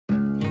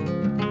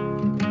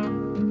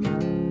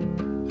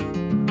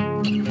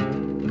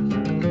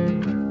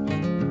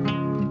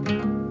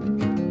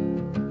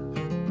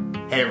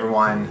Hey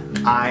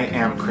everyone, I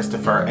am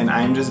Christopher and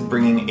I'm just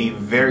bringing a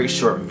very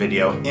short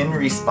video in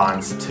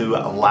response to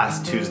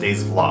last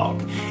Tuesday's vlog.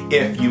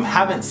 If you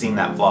haven't seen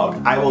that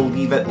vlog, I will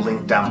leave it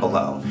linked down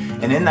below.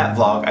 And in that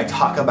vlog, I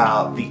talk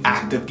about the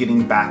act of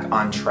getting back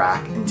on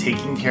track and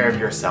taking care of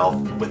yourself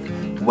with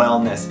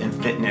wellness and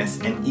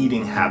fitness and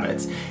eating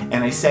habits.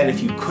 And I said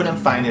if you couldn't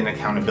find an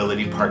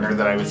accountability partner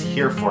that I was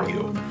here for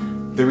you.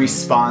 The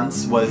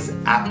response was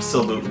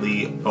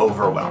absolutely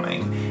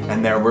overwhelming,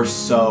 and there were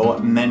so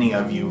many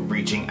of you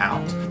reaching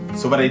out.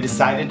 So what I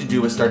decided to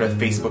do was start a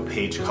Facebook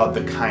page called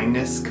The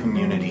Kindness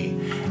Community,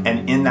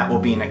 and in that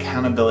will be an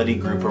accountability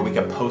group where we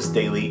can post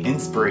daily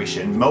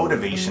inspiration,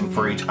 motivation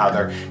for each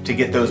other to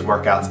get those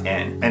workouts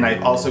in. And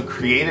I've also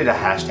created a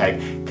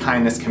hashtag,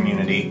 Kindness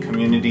Community,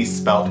 community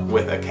spelled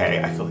with a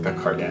K. I feel like a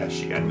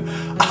Kardashian.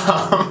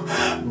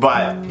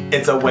 But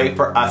it's a way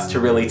for us to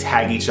really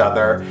tag each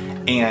other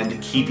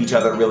and keep each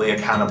other really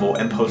accountable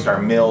and post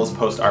our meals,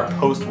 post our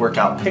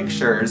post-workout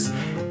pictures,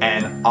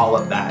 and all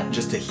of that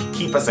just to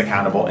keep us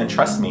accountable. And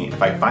trust me,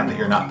 if I find that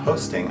you're not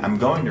posting, I'm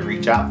going to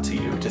reach out to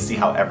you to see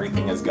how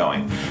everything is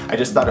going. I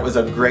just thought it was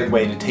a great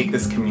way to take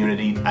this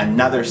community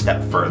another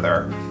step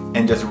further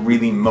and just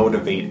really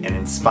motivate and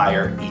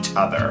inspire each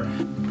other.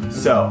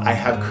 So I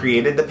have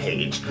created the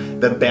page.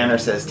 The banner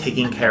says,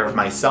 taking care of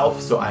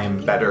myself so I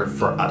am better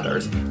for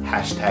others.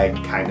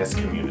 Hashtag Kindness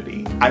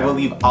Community. I will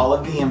leave all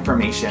of the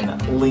information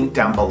linked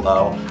down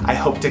below. I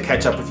hope to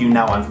catch up with you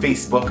now on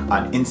Facebook,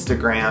 on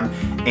Instagram,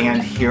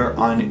 and here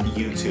on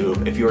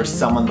YouTube. If you are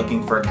someone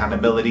looking for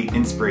accountability,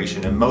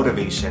 inspiration, and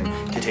motivation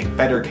to take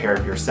better care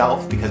of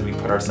yourself because we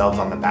put ourselves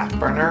on the back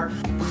burner,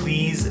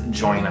 please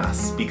join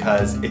us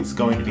because it's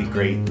going to be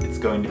great, it's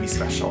going to be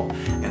special,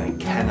 and I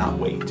cannot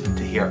wait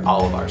to hear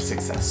all of our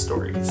success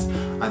stories.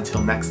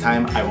 Until next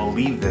time, I will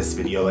leave this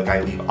video like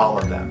I leave all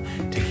of them.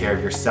 Take care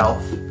of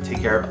yourself,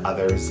 take care of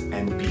others,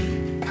 and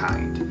be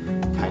kind.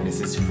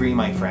 Kindness is free,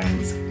 my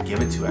friends.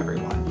 Give it to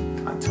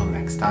everyone. Until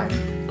next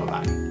time.